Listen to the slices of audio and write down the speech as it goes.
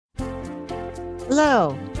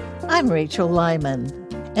Hello, I'm Rachel Lyman,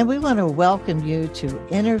 and we want to welcome you to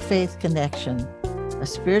Interfaith Connection, a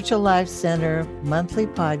Spiritual Life Center monthly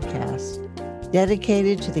podcast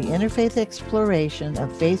dedicated to the interfaith exploration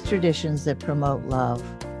of faith traditions that promote love.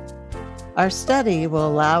 Our study will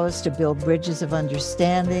allow us to build bridges of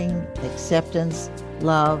understanding, acceptance,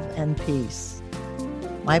 love, and peace.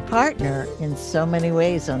 My partner in so many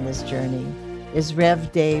ways on this journey is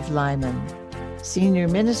Rev Dave Lyman, Senior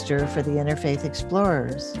Minister for the Interfaith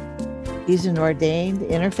Explorers. He's an ordained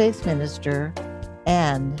interfaith minister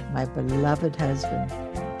and my beloved husband.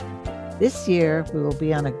 This year, we will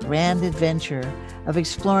be on a grand adventure of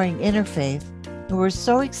exploring interfaith, and we're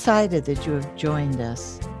so excited that you have joined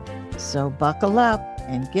us. So buckle up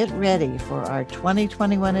and get ready for our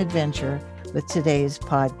 2021 adventure with today's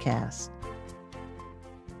podcast.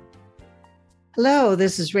 Hello,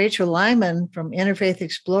 this is Rachel Lyman from Interfaith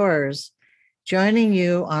Explorers, joining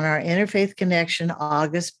you on our Interfaith Connection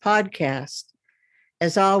August podcast.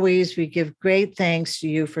 As always, we give great thanks to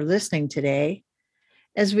you for listening today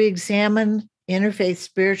as we examine interfaith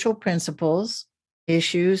spiritual principles,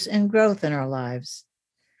 issues, and growth in our lives.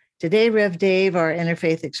 Today, Rev Dave, our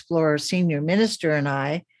Interfaith Explorer Senior Minister, and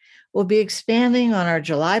I will be expanding on our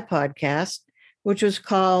July podcast, which was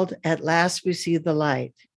called At Last We See the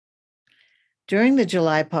Light. During the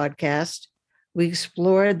July podcast, we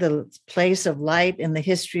explored the place of light in the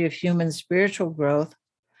history of human spiritual growth,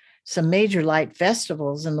 some major light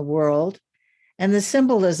festivals in the world, and the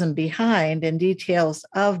symbolism behind and details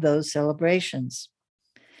of those celebrations.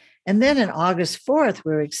 And then on August 4th,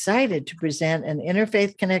 we're excited to present an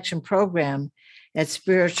Interfaith Connection program at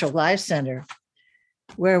Spiritual Life Center,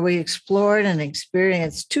 where we explored and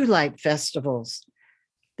experienced two light festivals,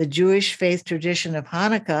 the Jewish faith tradition of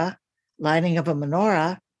Hanukkah, lighting of a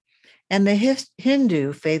menorah, and the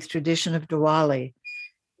Hindu faith tradition of Diwali,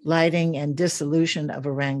 lighting and dissolution of a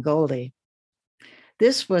rangoli.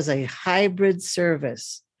 This was a hybrid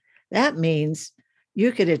service. That means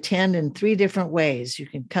you could attend in three different ways. You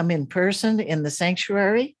can come in person in the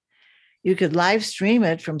sanctuary. You could live stream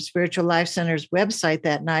it from Spiritual Life Center's website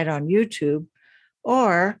that night on YouTube,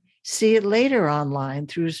 or see it later online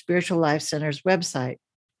through Spiritual Life Center's website.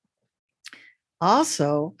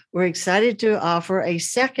 Also, we're excited to offer a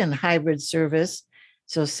second hybrid service,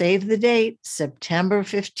 so save the date, September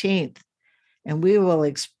 15th, and we will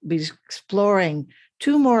be exploring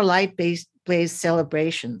two more light-based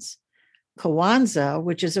celebrations. Kwanzaa,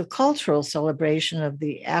 which is a cultural celebration of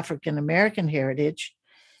the African American heritage,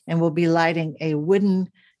 and we'll be lighting a wooden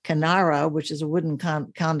kinara, which is a wooden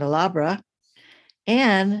candelabra,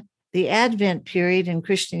 and the Advent period in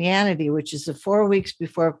Christianity, which is the 4 weeks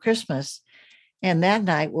before Christmas, and that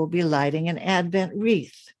night we'll be lighting an Advent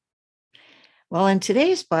wreath. Well, in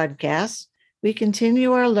today's podcast, we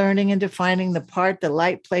continue our learning and defining the part that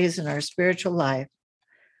light plays in our spiritual life.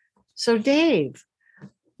 So, Dave,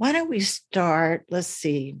 why don't we start,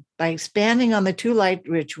 by expanding on the two light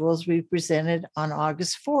rituals we presented on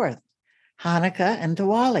August 4th, Hanukkah and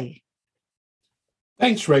Diwali.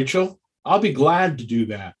 Thanks, Rachel. I'll be glad to do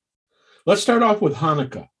that. Let's start off with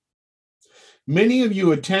Hanukkah. Many of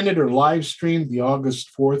you attended or live streamed the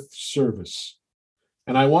August 4th service,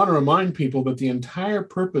 and I want to remind people that the entire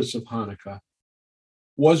purpose of Hanukkah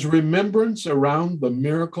was remembrance around the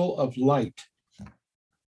miracle of light.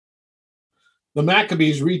 The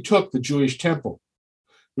Maccabees retook the Jewish temple.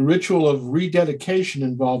 The ritual of rededication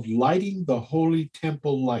involved lighting the holy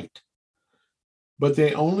temple light, but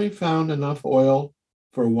they only found enough oil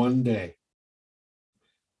for 1 day.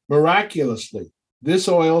 Miraculously, this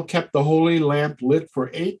oil kept the holy lamp lit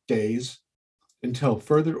for 8 days until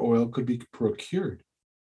further oil could be procured.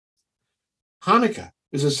 Hanukkah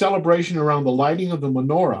is a celebration around the lighting of the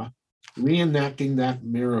menorah, reenacting that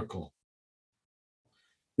miracle.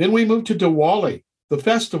 Then we move to Diwali, the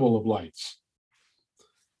festival of lights.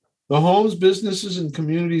 The homes, businesses, and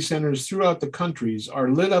community centers throughout the countries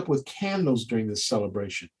are lit up with candles during this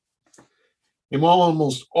celebration. In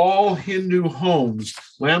almost all Hindu homes,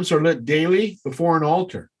 lamps are lit daily before an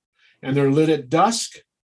altar, and they're lit at dusk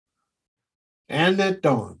and at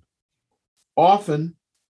dawn, often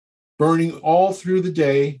burning all through the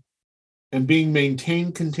day and being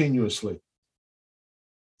maintained continuously.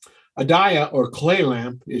 A diya, or clay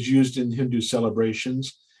lamp, is used in Hindu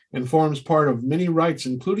celebrations and forms part of many rites,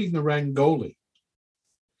 including the rangoli.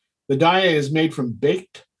 The diya is made from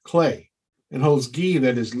baked clay and holds ghee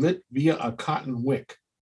that is lit via a cotton wick.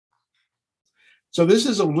 So this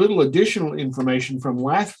is a little additional information from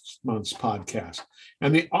last month's podcast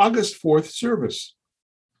and the August 4th service.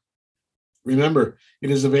 Remember,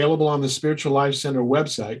 it is available on the Spiritual Life Center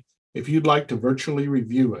website if you'd like to virtually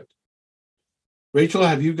review it. Rachel,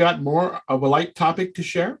 have you got more of a light topic to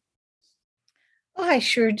share? Oh, I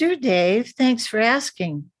sure do, Dave. Thanks for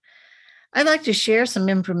asking. I'd like to share some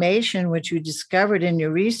information which you discovered in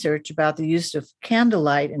your research about the use of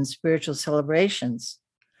candlelight in spiritual celebrations.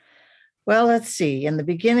 Well, let's see. In the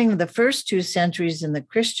beginning of the first 2 centuries in the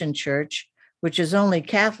Christian church, which is only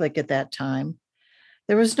Catholic at that time,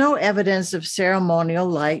 there was no evidence of ceremonial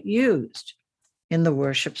light used in the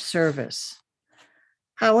worship service.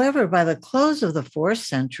 However, by the close of the 4th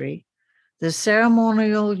century, the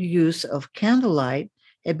ceremonial use of candlelight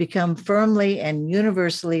had become firmly and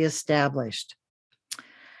universally established.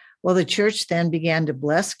 Well, the church then began to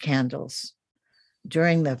bless candles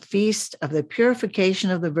during the Feast of the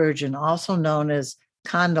Purification of the Virgin, also known as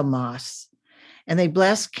Candlemas, and they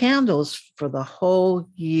blessed candles for the whole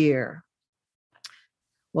year.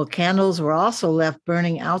 Well, candles were also left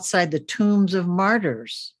burning outside the tombs of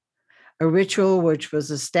martyrs, a ritual which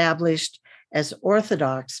was established as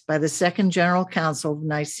orthodox by the Second General Council of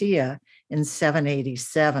Nicaea in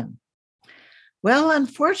 787. Well,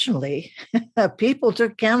 unfortunately, people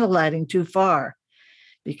took candlelighting too far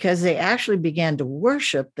because they actually began to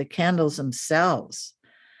worship the candles themselves.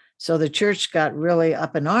 So the church got really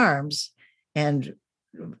up in arms and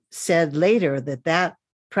said later that that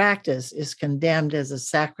practice is condemned as a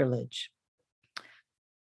sacrilege.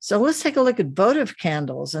 So let's take a look at votive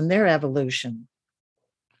candles and their evolution.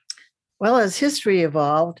 Well, as history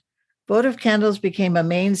evolved, votive candles became a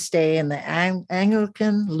mainstay in the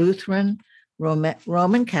Anglican, Lutheran,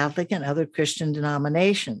 Roman Catholic, and other Christian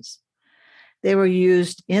denominations. They were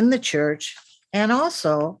used in the church and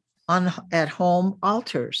also at home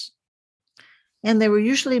altars. And they were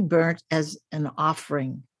usually burnt as an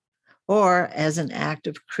offering or as an act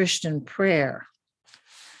of Christian prayer.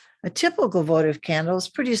 A typical votive candle is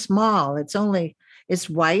pretty small. It's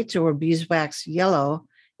white or beeswax yellow,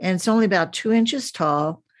 and it's only about 2 inches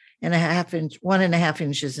tall and 1.5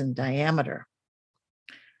 inches in diameter.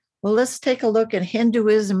 Well, let's take a look at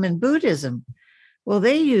Hinduism and Buddhism. Well,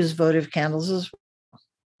 they use votive candles as well.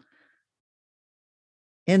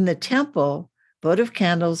 In the temple, votive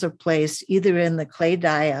candles are placed either in the clay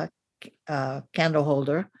daya candle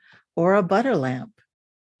holder or a butter lamp.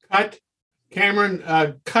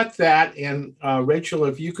 Cameron, cut that. And Rachel,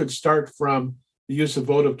 if you could start from the use of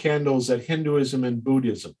votive candles at Hinduism and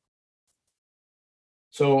Buddhism.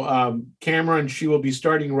 So Cameron, she will be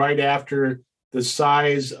starting right after the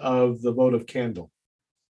size of the votive candle.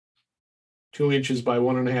 2 inches by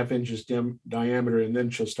 1.5 inches diameter, and then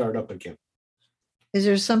she'll start up again. Is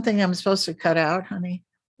there something I'm supposed to cut out, honey?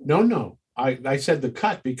 No. I said the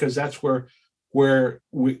cut because that's where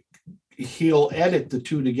he'll edit the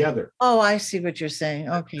two together. Oh, I see what you're saying.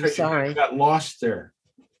 Okay, sorry. You got lost there.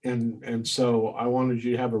 And so I wanted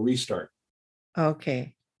you to have a restart.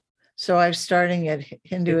 Okay. So I'm starting at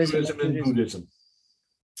Hinduism and Buddhism.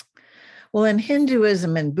 Well, in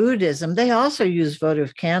Hinduism and Buddhism, they also use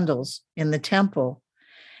votive candles in the temple,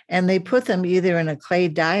 and they put them either in a clay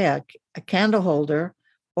daya, a candle holder,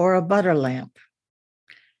 or a butter lamp.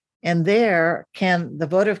 And there, the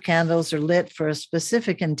votive candles are lit for a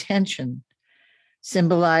specific intention,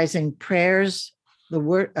 symbolizing prayers the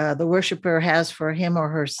worshiper has for him or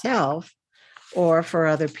herself or for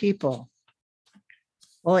other people.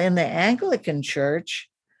 Well, in the Anglican Church,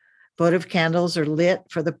 votive candles are lit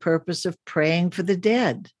for the purpose of praying for the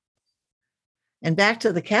dead. And back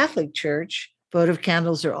to the Catholic Church, votive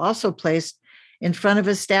candles are also placed in front of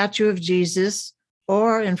a statue of Jesus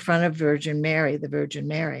or in front of Virgin Mary, the Virgin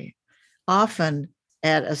Mary, often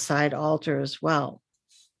at a side altar as well.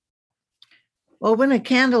 Well, when a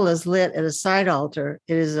candle is lit at a side altar,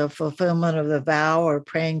 it is a fulfillment of the vow or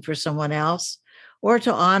praying for someone else, or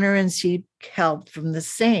to honor and seek help from the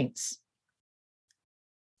saints.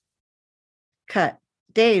 Cut.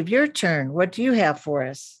 Dave, your turn. What do you have for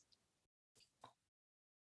us?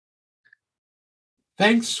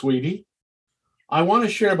 Thanks, sweetie. I want to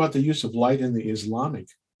share about the use of light in the Islamic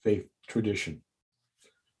faith tradition.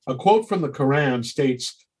 A quote from the Quran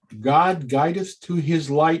states, "God guideth to his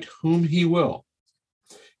light whom he will,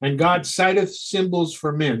 and God sighteth symbols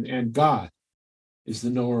for men, and God is the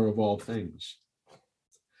knower of all things."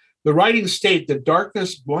 The writings state that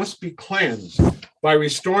darkness must be cleansed by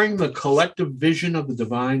restoring the collective vision of the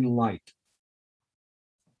divine light.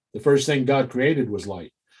 The first thing God created was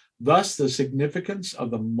light. Thus, the significance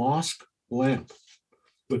of the mosque lamp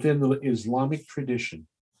within the Islamic tradition.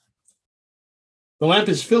 The lamp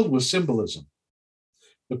is filled with symbolism.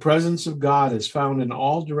 The presence of God is found in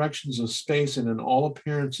all directions of space and in all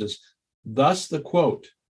appearances. Thus, the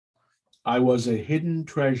quote, "I was a hidden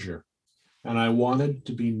treasure, and I wanted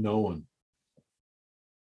to be known."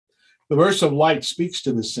 The verse of light speaks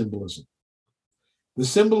to this symbolism. The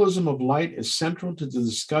symbolism of light is central to the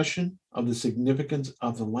discussion of the significance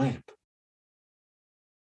of the lamp.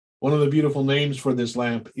 One of the beautiful names for this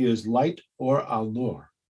lamp is Light or Al-Nur.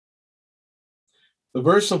 The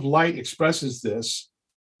verse of light expresses this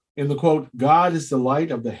in the quote, God is the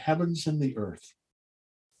light of the heavens and the earth.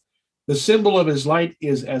 The symbol of his light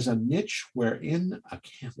is as a niche wherein a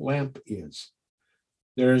lamp is.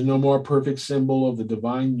 There is no more perfect symbol of the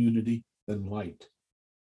divine unity than light.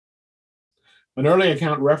 An early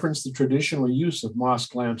account referenced the traditional use of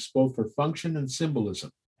mosque lamps both for function and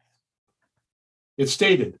symbolism. It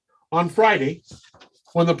stated, on Friday,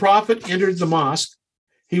 when the Prophet entered the mosque,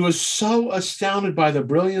 he was so astounded by the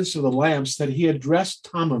brilliance of the lamps that he addressed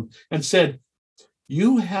Tamim and said,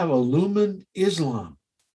 you have illumined Islam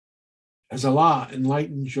as Allah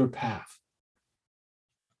enlightens your path.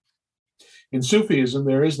 In Sufism,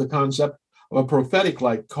 there is the concept of a prophetic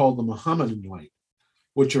light called the Muhammadan light,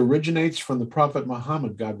 which originates from the Prophet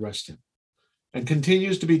Muhammad, God rest him, and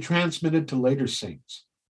continues to be transmitted to later saints.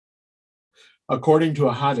 According to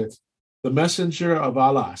a hadith, the Messenger of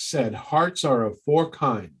Allah said, hearts are of four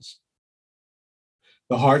kinds.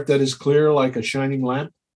 The heart that is clear like a shining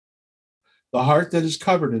lamp, the heart that is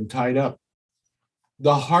covered and tied up,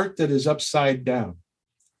 the heart that is upside down,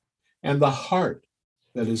 and the heart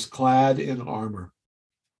that is clad in armor.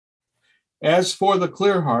 As for the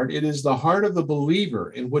clear heart, it is the heart of the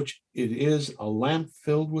believer in which it is a lamp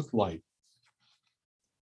filled with light.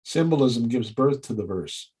 Symbolism gives birth to the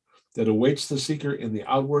verse that awaits the seeker in the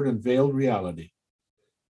outward and veiled reality,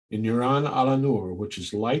 in Nuran Al-Nur, which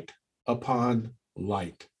is light upon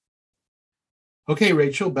light. Okay,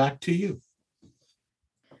 Rachel, back to you.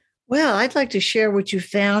 Well, I'd like to share what you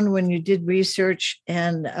found when you did research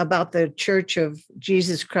and about the Church of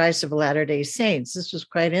Jesus Christ of Latter-day Saints. This was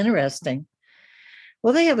quite interesting.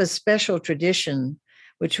 Well, they have a special tradition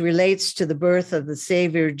which relates to the birth of the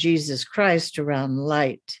Savior Jesus Christ around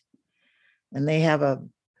light. And they have a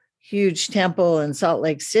huge temple in Salt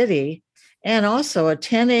Lake City and also a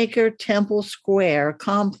 10-acre temple square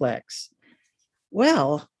complex.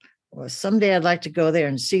 Well, someday I'd like to go there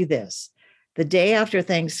and see this. The day after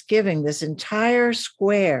Thanksgiving, this entire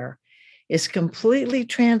square is completely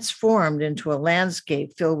transformed into a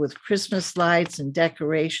landscape filled with Christmas lights and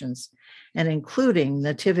decorations, and including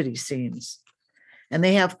nativity scenes. And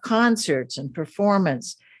they have concerts and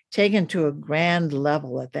performance taken to a grand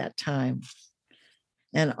level at that time.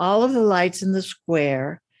 And all of the lights in the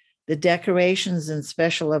square, the decorations and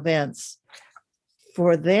special events,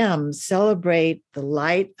 for them celebrate the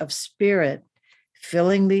light of spirit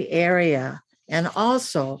filling the area and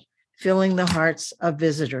also filling the hearts of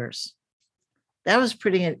visitors. That was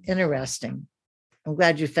pretty interesting. I'm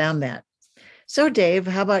glad you found that. So, Dave,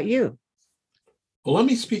 how about you? Well, let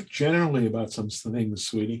me speak generally about some things,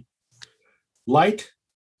 sweetie. Light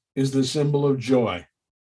is the symbol of joy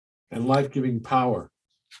and life-giving power.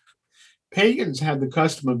 Pagans had the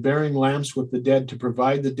custom of burying lamps with the dead to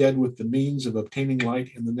provide the dead with the means of obtaining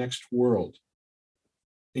light in the next world.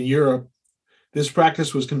 In Europe, this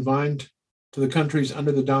practice was confined to the countries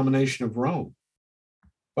under the domination of Rome.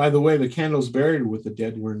 By the way, the candles buried with the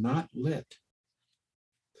dead were not lit.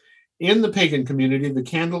 In the pagan community, the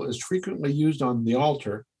candle is frequently used on the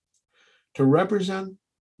altar to represent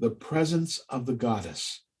the presence of the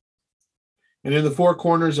goddess. And in the four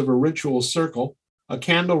corners of a ritual circle, a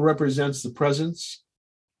candle represents the presence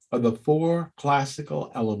of the four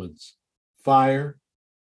classical elements: fire,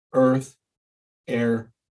 earth,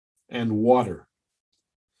 air, and water.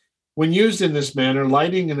 When used in this manner,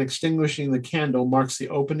 lighting and extinguishing the candle marks the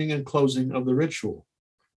opening and closing of the ritual.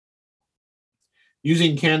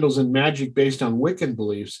 Using candles in magic based on Wiccan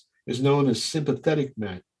beliefs is known as sympathetic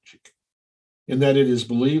magic, in that it is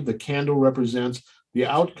believed the candle represents the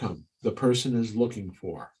outcome the person is looking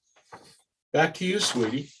for. Back to you,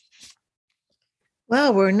 sweetie.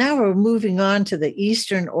 Well, we're moving on to the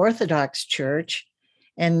Eastern Orthodox Church,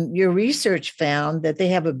 and your research found that they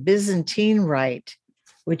have a Byzantine rite,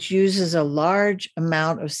 which uses a large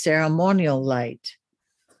amount of ceremonial light.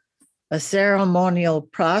 A ceremonial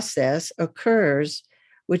process occurs,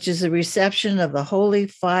 which is the reception of the holy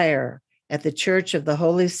fire at the Church of the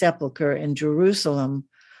Holy Sepulchre in Jerusalem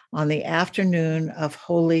on the afternoon of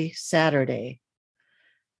Holy Saturday.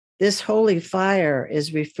 This holy fire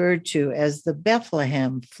is referred to as the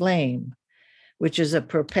Bethlehem flame, which is a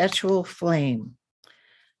perpetual flame.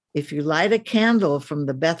 If you light a candle from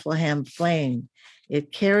the Bethlehem flame,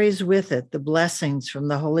 it carries with it the blessings from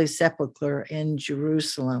the Holy Sepulchre in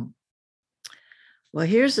Jerusalem. Well,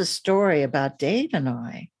 here's a story about Dave and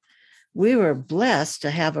I. We were blessed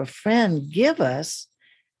to have a friend give us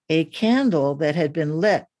a candle that had been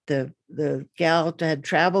lit. The gal had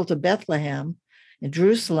traveled to Bethlehem in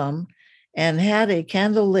Jerusalem and had a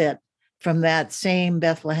candle lit from that same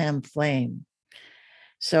Bethlehem flame.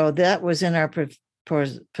 So that was in our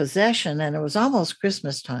possession, and it was almost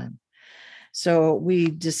Christmas time. So we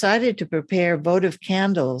decided to prepare votive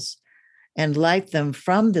candles and light them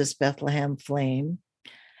from this Bethlehem flame.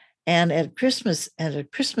 And at a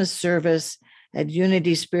Christmas service at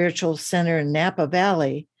Unity Spiritual Center in Napa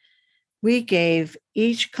Valley, we gave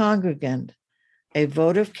each congregant a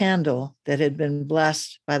votive candle that had been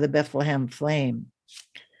blessed by the Bethlehem flame.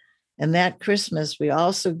 And that Christmas, we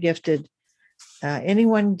also gifted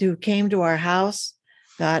anyone who came to our house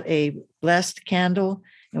got a blessed candle,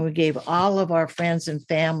 and we gave all of our friends and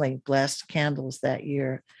family blessed candles that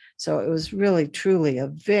year. So it was really, truly a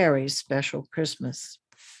very special Christmas.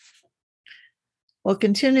 Well,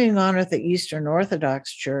 continuing on with the Eastern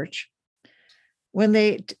Orthodox Church, when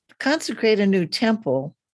they consecrate a new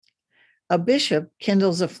temple, a bishop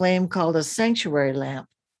kindles a flame called a sanctuary lamp.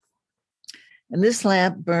 And this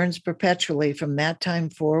lamp burns perpetually from that time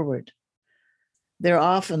forward. There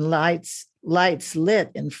are often lights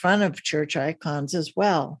lit in front of church icons as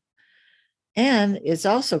well. And it's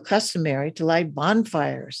also customary to light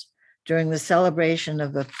bonfires during the celebration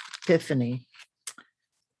of Epiphany.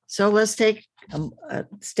 So let's take a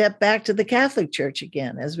step back to the Catholic Church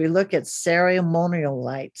again as we look at ceremonial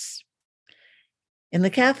lights. In the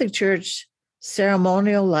Catholic Church,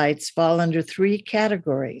 ceremonial lights fall under three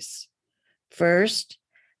categories. First,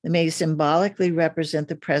 they may symbolically represent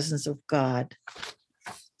the presence of God.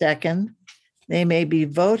 Second, they may be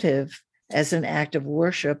votive as an act of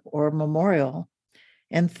worship or memorial.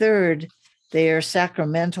 And third, they are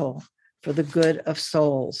sacramental for the good of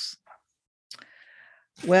souls.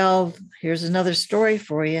 Well, here's another story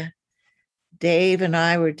for you. Dave and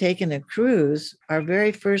I were taking a cruise, our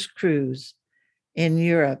very first cruise in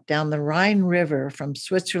Europe, down the Rhine River from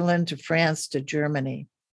Switzerland to France to Germany.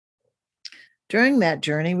 During that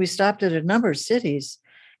journey, we stopped at a number of cities,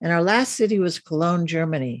 and our last city was Cologne,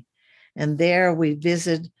 Germany. And there we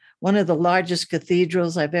visited one of the largest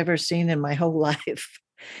cathedrals I've ever seen in my whole life.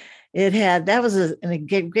 That was a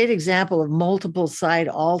great example of multiple side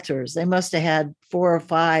altars. They must have had 4 or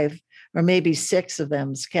 5 or maybe 6 of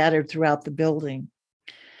them scattered throughout the building.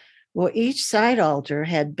 Well, each side altar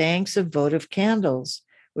had banks of votive candles,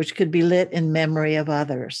 which could be lit in memory of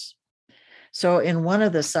others. So in one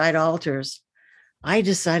of the side altars, I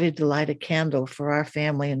decided to light a candle for our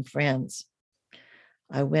family and friends.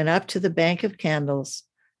 I went up to the bank of candles,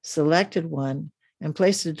 selected one, and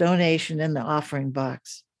placed a donation in the offering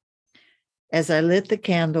box. As I lit the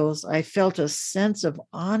candles, I felt a sense of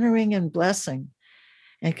honoring and blessing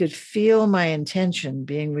and could feel my intention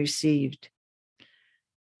being received.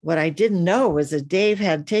 What I didn't know was that Dave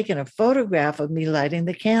had taken a photograph of me lighting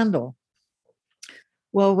the candle.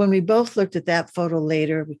 Well, when we both looked at that photo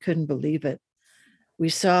later, we couldn't believe it. We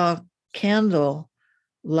saw candle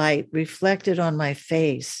light reflected on my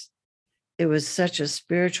face. It was such a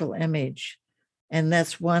spiritual image, and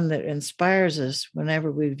that's one that inspires us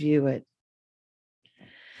whenever we view it.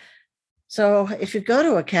 So if you go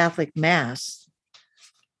to a Catholic Mass,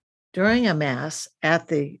 during a Mass at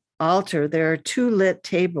the altar, there are 2 lit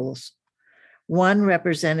tables, one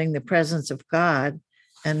representing the presence of God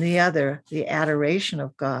and the other, the adoration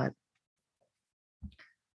of God.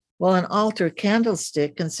 Well, an altar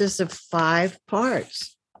candlestick consists of 5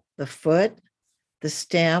 parts: the foot, the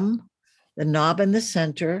stem, the knob in the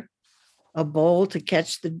center, a bowl to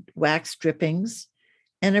catch the wax drippings,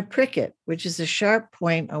 and a pricket, which is a sharp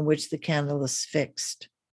point on which the candle is fixed.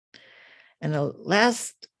 And the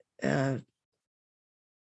last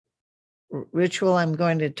ritual I'm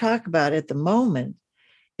going to talk about at the moment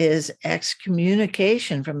is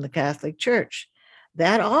excommunication from the Catholic Church.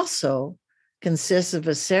 That also consists of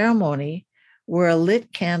a ceremony where a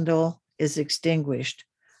lit candle is extinguished,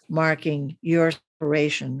 marking your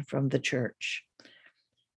separation from the church.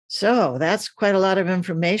 So that's quite a lot of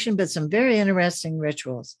information, but some very interesting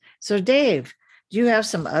rituals. So Dave, do you have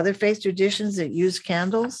some other faith traditions that use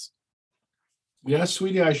candles? Yes,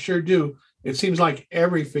 sweetie, I sure do. It seems like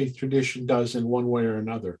every faith tradition does in one way or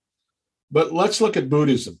another. But let's look at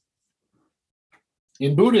Buddhism.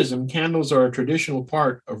 In Buddhism, candles are a traditional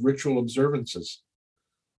part of ritual observances.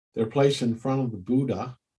 They're placed in front of the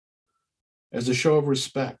Buddha as a show of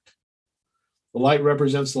respect. The light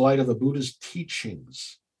represents the light of the Buddha's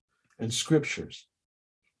teachings and scriptures.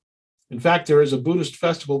 In fact, there is a Buddhist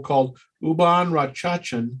festival called Uban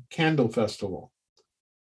Ratchakan Candle Festival.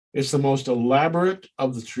 It's the most elaborate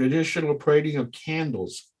of the traditional parading of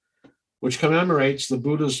candles, which commemorates the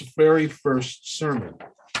Buddha's very first sermon.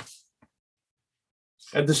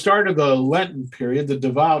 At the start of the Lenten period, the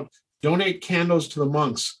devout donate candles to the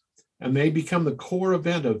monks, and they become the core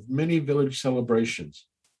event of many village celebrations.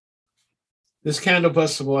 This candle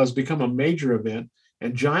festival has become a major event,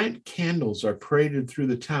 and giant candles are paraded through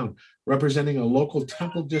the town, representing a local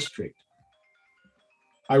temple district.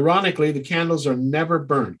 Ironically, the candles are never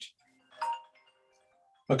burnt.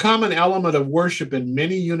 A common element of worship in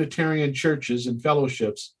many Unitarian churches and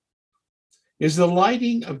fellowships is the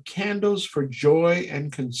lighting of candles for joy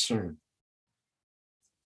and concern.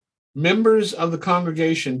 Members of the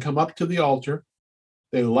congregation come up to the altar,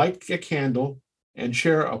 they light a candle, and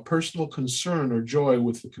share a personal concern or joy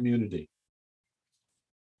with the community.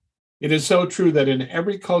 It is so true that in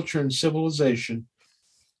every culture and civilization,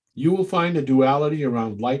 you will find a duality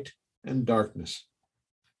around light and darkness.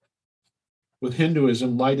 With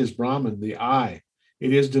Hinduism, light is Brahman, the eye.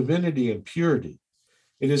 It is divinity and purity.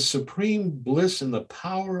 It is supreme bliss in the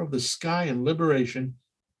power of the sky and liberation,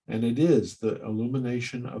 and it is the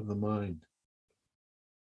illumination of the mind.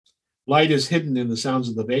 Light is hidden in the sounds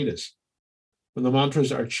of the Vedas. When the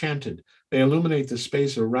mantras are chanted, they illuminate the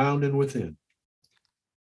space around and within.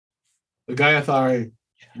 The Gayatri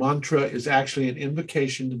mantra is actually an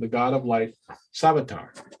invocation to the god of light, Savitar,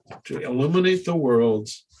 to illuminate the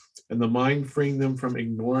worlds and the mind, freeing them from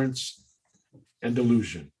ignorance and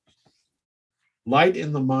delusion. Light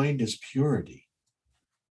in the mind is purity.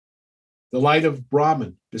 The light of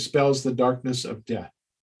Brahman dispels the darkness of death.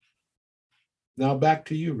 Now back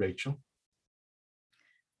to you, Rachel.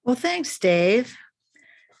 Well, thanks, Dave.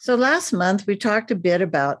 So last month we talked a bit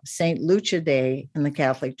about St. Lucia Day in the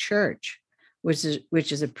Catholic Church, which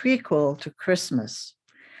is a prequel to Christmas.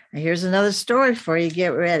 And here's another story for you.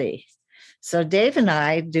 Get ready. So Dave and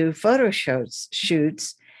I do photo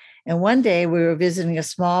shoots, and one day we were visiting a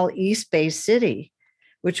small East Bay city,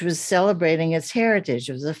 which was celebrating its heritage.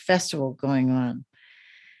 There was a festival going on.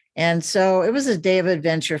 And so it was a day of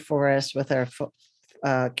adventure for us with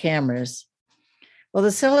our cameras. Well,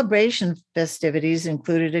 the celebration festivities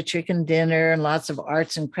included a chicken dinner and lots of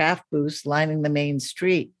arts and craft booths lining the main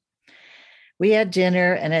street. We had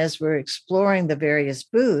dinner, and as we're exploring the various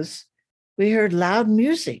booths, we heard loud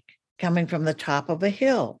music coming from the top of a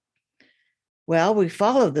hill. Well, we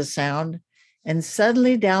followed the sound, and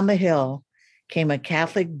suddenly down the hill came a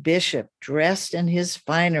Catholic bishop dressed in his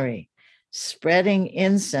finery, spreading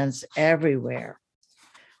incense everywhere.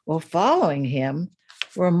 Well, following him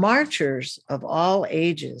were marchers of all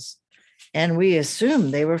ages, and we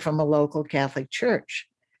assumed they were from a local Catholic church.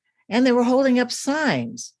 And they were holding up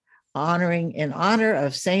signs in honor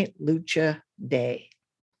of St. Lucia Day.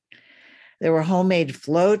 There were homemade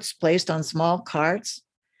floats placed on small carts,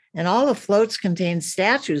 and all the floats contained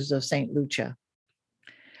statues of St. Lucia.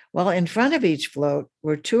 Well, in front of each float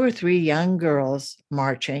were 2 or 3 young girls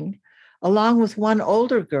marching, along with one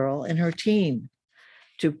older girl in her teen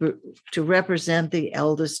to represent the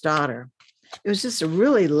eldest daughter. It was just a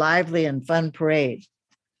really lively and fun parade.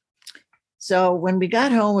 So when we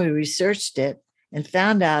got home, we researched it and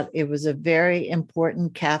found out it was a very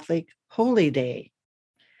important Catholic holy day.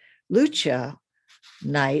 Lucia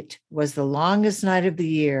night was the longest night of the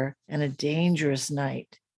year and a dangerous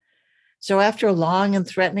night. So after a long and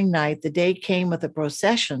threatening night, the day came with a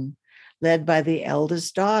procession led by the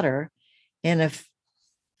eldest daughter in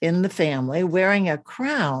the family, wearing a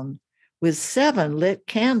crown with 7 lit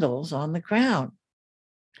candles on the crown.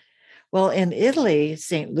 Well, in Italy,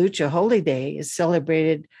 St. Lucia Holy Day is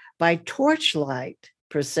celebrated by torchlight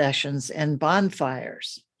processions and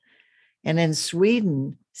bonfires. And in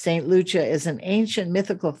Sweden, St. Lucia is an ancient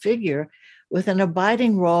mythical figure with an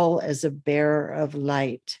abiding role as a bearer of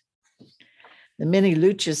light. The many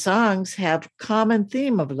Lucia songs have a common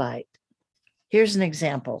theme of light. Here's an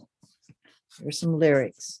example. Here's some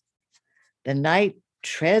lyrics. The night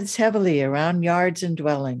treads heavily around yards and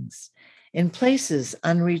dwellings, in places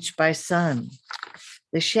unreached by sun.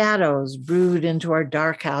 The shadows brood into our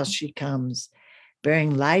dark house she comes,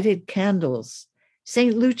 bearing lighted candles.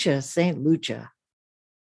 St. Lucia, St. Lucia.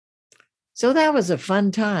 So that was a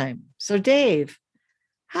fun time. So Dave,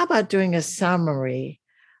 how about doing a summary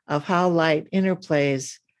of how light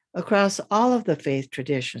interplays across all of the faith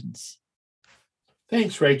traditions?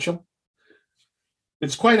 Thanks, Rachel.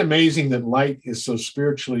 It's quite amazing that light is so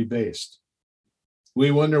spiritually based. We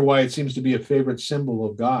wonder why it seems to be a favorite symbol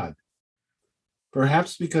of God.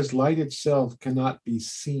 Perhaps because light itself cannot be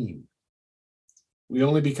seen. We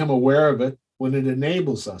only become aware of it when it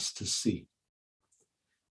enables us to see.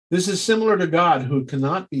 This is similar to God, who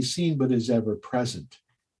cannot be seen but is ever present.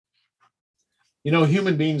 You know,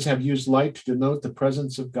 human beings have used light to denote the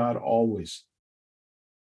presence of God always.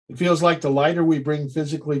 It feels like the lighter we bring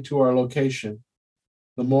physically to our location,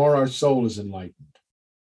 the more our soul is enlightened.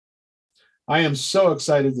 I am so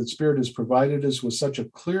excited that Spirit has provided us with such a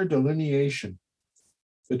clear delineation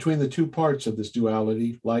between the two parts of this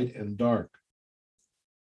duality, light and dark.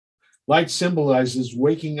 Light symbolizes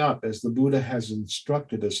waking up as the Buddha has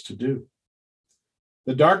instructed us to do.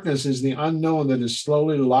 The darkness is the unknown that is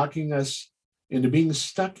slowly locking us into being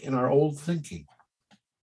stuck in our old thinking.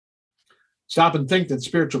 Stop and think that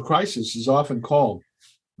spiritual crisis is often called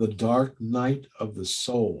the dark night of the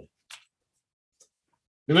soul.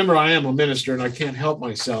 Remember, I am a minister and I can't help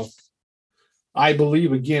myself. I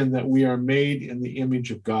believe again that we are made in the image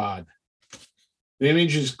of God. The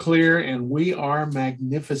image is clear and we are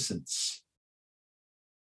magnificence.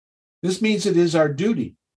 This means it is our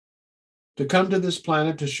duty to come to this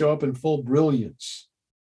planet to show up in full brilliance.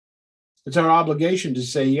 It's our obligation to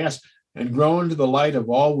say yes and grow into the light of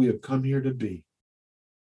all we have come here to be.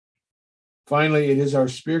 Finally, it is our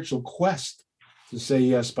spiritual quest to say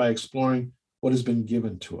yes by exploring what has been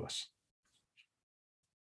given to us.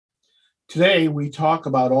 Today, we talk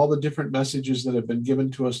about all the different messages that have been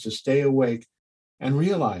given to us to stay awake and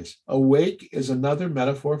realize awake is another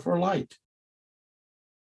metaphor for light.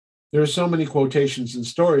 There are so many quotations and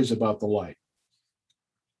stories about the light.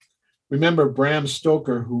 Remember, Bram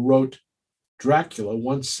Stoker, who wrote Dracula,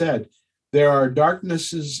 once said, "There are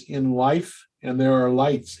darknesses in life and there are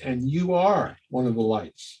lights, and you are one of the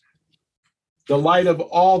lights, the light of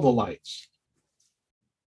all the lights."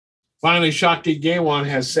 Finally, Shakti Gawain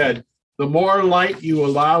has said, "The more light you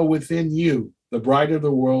allow within you, the brighter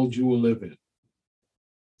the world you will live in."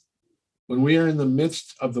 When we are in the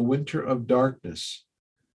midst of the winter of darkness,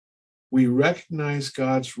 we recognize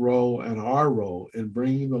God's role and our role in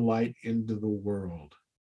bringing the light into the world.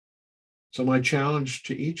 So my challenge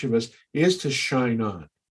to each of us is to shine on.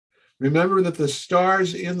 Remember that the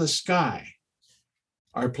stars in the sky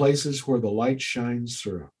are places where the light shines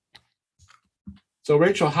through. So,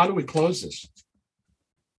 Rachel, how do we close this?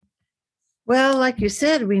 Well, like you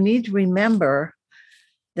said, we need to remember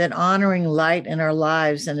that honoring light in our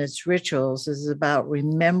lives and its rituals is about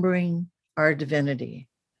remembering our divinity.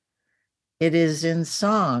 It is in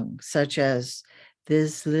song, such as,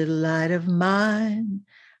 "This little light of mine,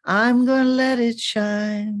 I'm going to let it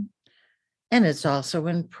shine." And it's also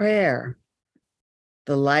in prayer.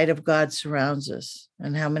 The light of God surrounds us.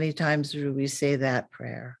 And how many times do we say that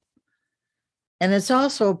prayer? And it's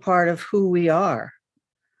also part of who we are.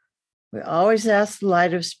 We always ask the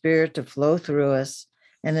light of Spirit to flow through us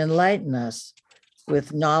and enlighten us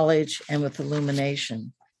with knowledge and with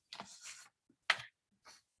illumination.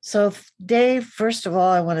 So, Dave, first of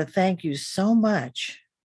all, I want to thank you so much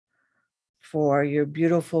for your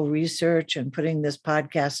beautiful research and putting this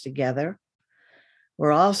podcast together.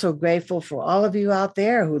 We're also grateful for all of you out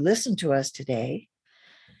there who listen to us today.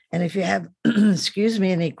 And if you have,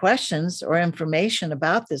 any questions or information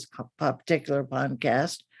about this particular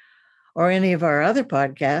podcast or any of our other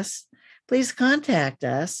podcasts, please contact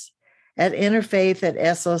us at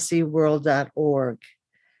interfaith@slcworld.org.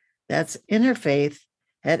 That's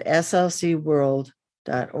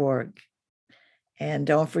interfaith@slcworld.org. And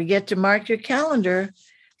don't forget to mark your calendar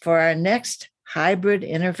for our next hybrid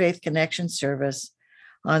Interfaith Connection service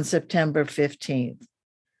on September 15th,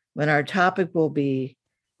 when our topic will be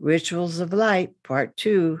Rituals of Light, Part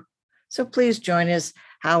 2. So please join us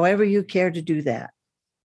however you care to do that.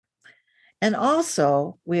 And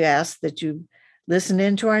also, we ask that you listen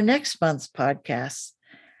into our next month's podcast,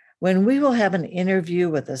 when we will have an interview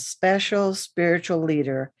with a special spiritual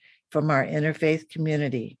leader from our interfaith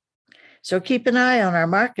community. So keep an eye on our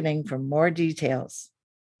marketing for more details.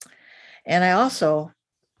 And I also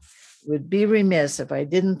would be remiss if I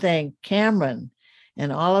didn't thank Cameron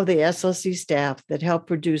and all of the SLC staff that help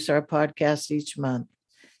produce our podcast each month.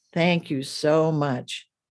 Thank you so much.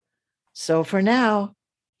 So for now,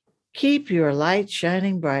 keep your light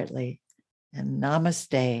shining brightly, and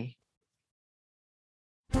namaste.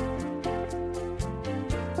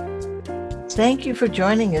 Thank you for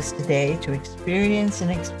joining us today to experience and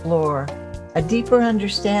explore a deeper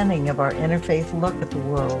understanding of our interfaith look at the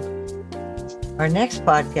world. Our next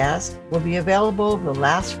podcast will be available the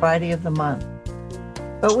last Friday of the month,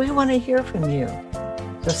 but we want to hear from you.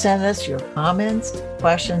 So send us your comments,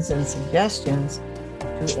 questions, and suggestions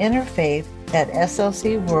to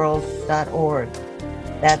interfaith@slcworld.org.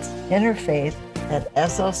 That's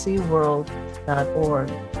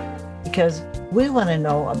interfaith@slcworld.org, because we want to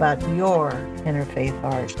know about your interfaith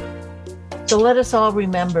art. So let us all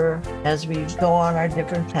remember, as we go on our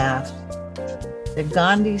different paths, that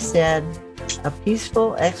Gandhi said, "A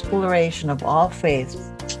peaceful exploration of all faiths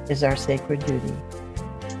is our sacred duty."